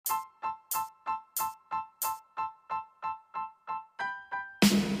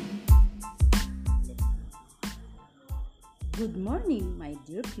Good morning, my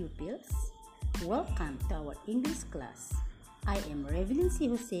dear pupils. Welcome to our English class. I am Revelyn C.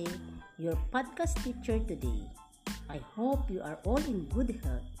 Jose, your podcast teacher today. I hope you are all in good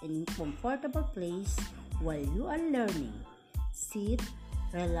health and in comfortable place while you are learning. Sit,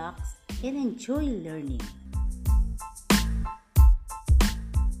 relax, and enjoy learning.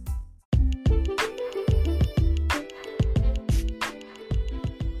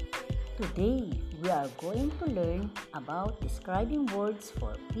 Today, we are going to learn about describing words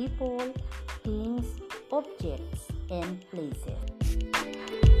for people, things, objects, and places.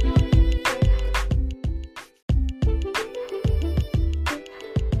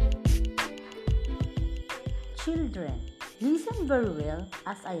 Children, listen very well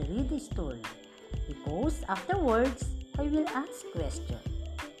as I read the story, because afterwards, I will ask questions.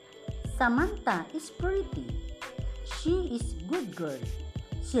 Samantha is pretty. She is good girl.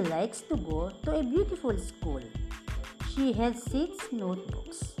 She likes to go to a beautiful school. She has 6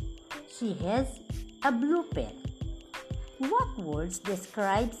 notebooks. She has a blue pen. What words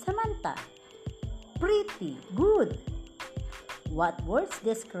describe Samantha? Pretty, good. What words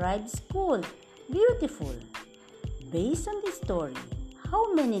describe school? Beautiful. Based on the story,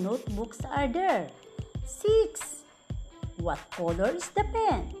 how many notebooks are there? 6. What color is the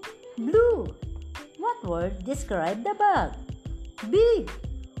pen? Blue. What word describe the bag? Big.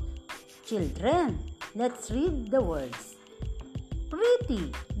 Children, let's read the words.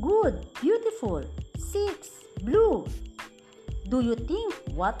 Pretty, good, beautiful, 6, blue. Do you think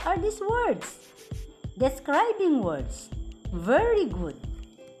what are these words? Describing words. Very good.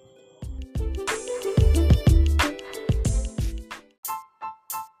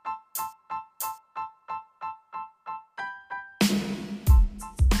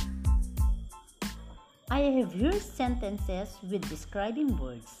 I have here sentences with describing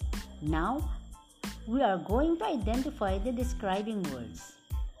words. Now, we are going to identify the describing words.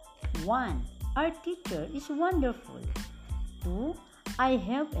 1. Our teacher is wonderful. 2. I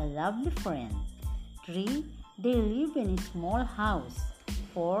have a lovely friend. 3. They live in a small house.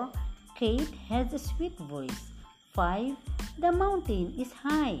 4. Kate has a sweet voice. 5. The mountain is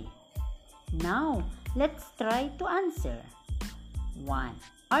high. Now, let's try to answer. 1.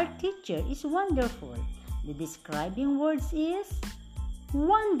 Our teacher is wonderful. The describing words is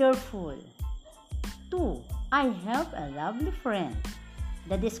wonderful. 2. I have a lovely friend.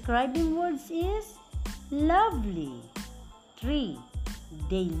 The describing words is lovely. 3.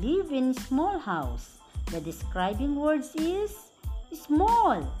 They live in a small house. The describing words is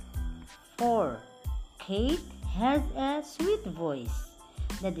small. 4. Kate has a sweet voice.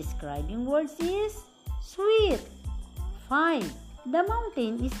 The describing words is sweet. 5. The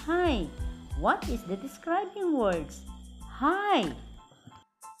mountain is high. What is the describing words? High.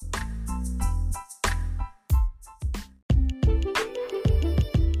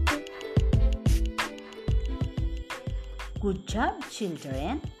 Good job,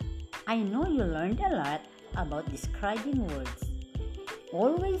 children. I know you learned a lot about describing words.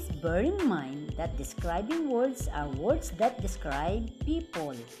 Always bear in mind that describing words are words that describe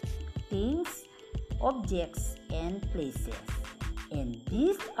people, things, objects, and places. And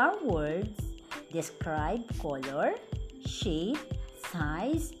these are words describe color, shape,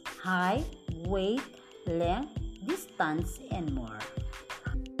 size, height, weight, length, distance, and more.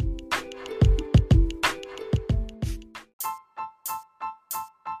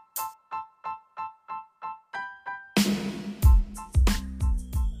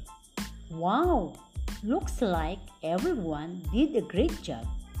 Wow! Looks like everyone did a great job.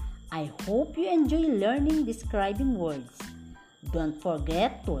 I hope you enjoy learning describing words. Don't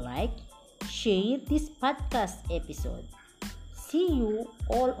forget to like, share this podcast episode. See you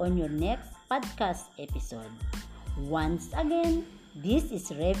all on your next podcast episode. Once again, this is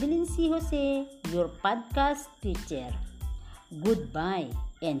Revelyn C. Jose, your podcast teacher. Goodbye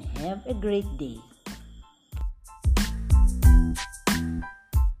and have a great day.